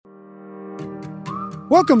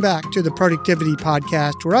Welcome back to the Productivity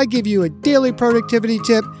Podcast, where I give you a daily productivity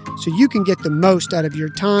tip so you can get the most out of your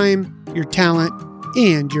time, your talent,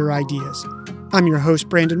 and your ideas. I'm your host,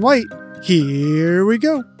 Brandon White. Here we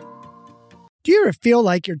go. Do you ever feel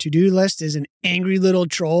like your to-do list is an angry little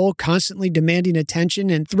troll constantly demanding attention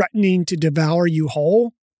and threatening to devour you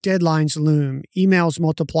whole? Deadlines loom, emails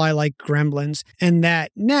multiply like gremlins, and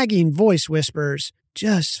that nagging voice whispers,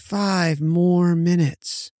 just 5 more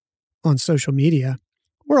minutes. On social media,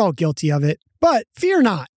 we're all guilty of it. But fear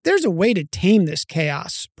not, there's a way to tame this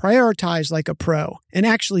chaos, prioritize like a pro, and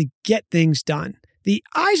actually get things done. The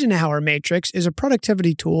Eisenhower matrix is a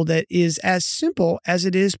productivity tool that is as simple as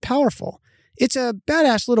it is powerful. It's a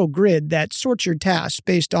badass little grid that sorts your tasks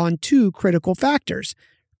based on 2 critical factors,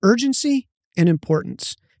 urgency and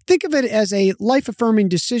importance. Think of it as a life-affirming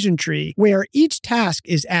decision tree where each task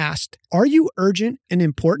is asked, are you urgent and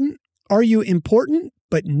important? Are you important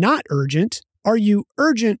but not urgent? Are you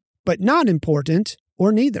urgent but not important,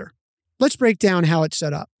 or neither? Let's break down how it's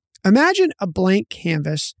set up. Imagine a blank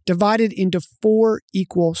canvas divided into 4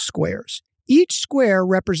 equal squares. Each square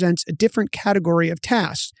represents a different category of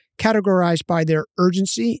tasks, categorized by their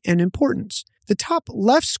urgency and importance. The top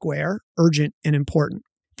left square, urgent and important.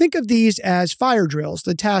 Think of these as fire drills,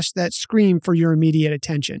 the tasks that scream for your immediate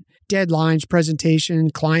attention. Deadlines,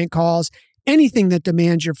 presentation, client calls, anything that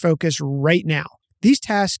demands your focus right now. These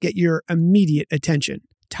tasks get your immediate attention.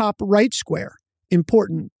 Top right square,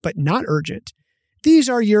 important but not urgent. These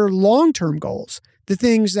are your long-term goals, the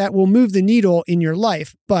things that will move the needle in your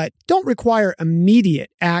life, but don't require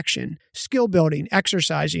immediate action. Skill building,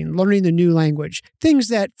 exercising, learning the new language, things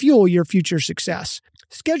that fuel your future success.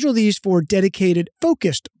 Schedule these for dedicated,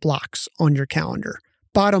 focused blocks on your calendar.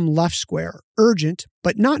 Bottom left square, urgent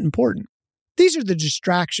but not important. These are the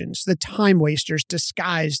distractions, the time wasters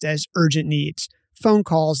disguised as urgent needs. Phone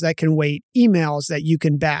calls that can wait, emails that you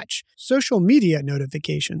can batch, social media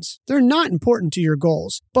notifications. They're not important to your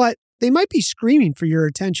goals, but they might be screaming for your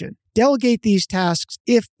attention. Delegate these tasks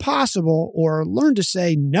if possible, or learn to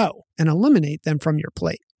say no and eliminate them from your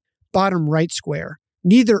plate. Bottom right square,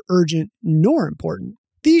 neither urgent nor important.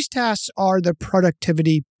 These tasks are the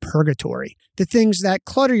productivity purgatory, the things that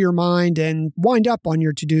clutter your mind and wind up on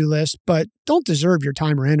your to-do list, but don't deserve your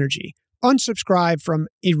time or energy. Unsubscribe from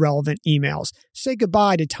irrelevant emails, say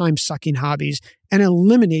goodbye to time-sucking hobbies, and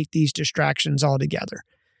eliminate these distractions altogether.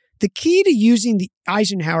 The key to using the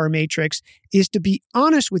Eisenhower matrix is to be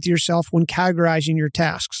honest with yourself when categorizing your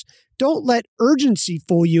tasks. Don't let urgency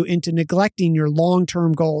fool you into neglecting your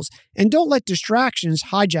long-term goals, and don't let distractions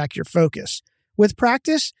hijack your focus. With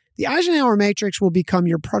practice, the Eisenhower matrix will become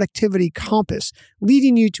your productivity compass,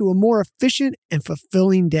 leading you to a more efficient and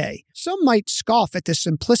fulfilling day. Some might scoff at the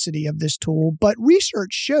simplicity of this tool, but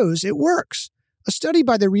research shows it works. A study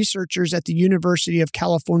by the researchers at the University of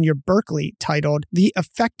California, Berkeley, titled The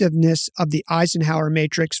Effectiveness of the Eisenhower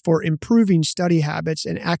Matrix for Improving Study Habits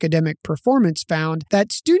and Academic Performance found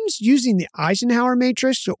that students using the Eisenhower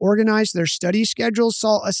Matrix to organize their study schedules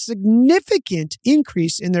saw a significant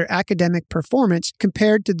increase in their academic performance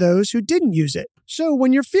compared to those who didn't use it. So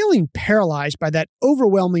when you're feeling paralyzed by that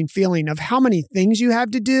overwhelming feeling of how many things you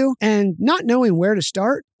have to do and not knowing where to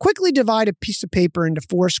start, quickly divide a piece of paper into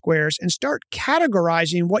 4 squares and start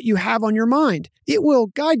categorizing what you have on your mind. It will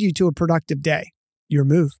guide you to a productive day. Your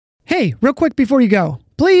move. Hey, real quick before you go,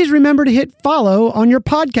 please remember to hit follow on your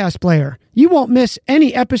podcast player. You won't miss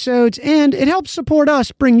any episodes, and it helps support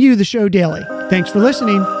us bring you the show daily. Thanks for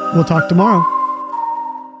listening. We'll talk tomorrow.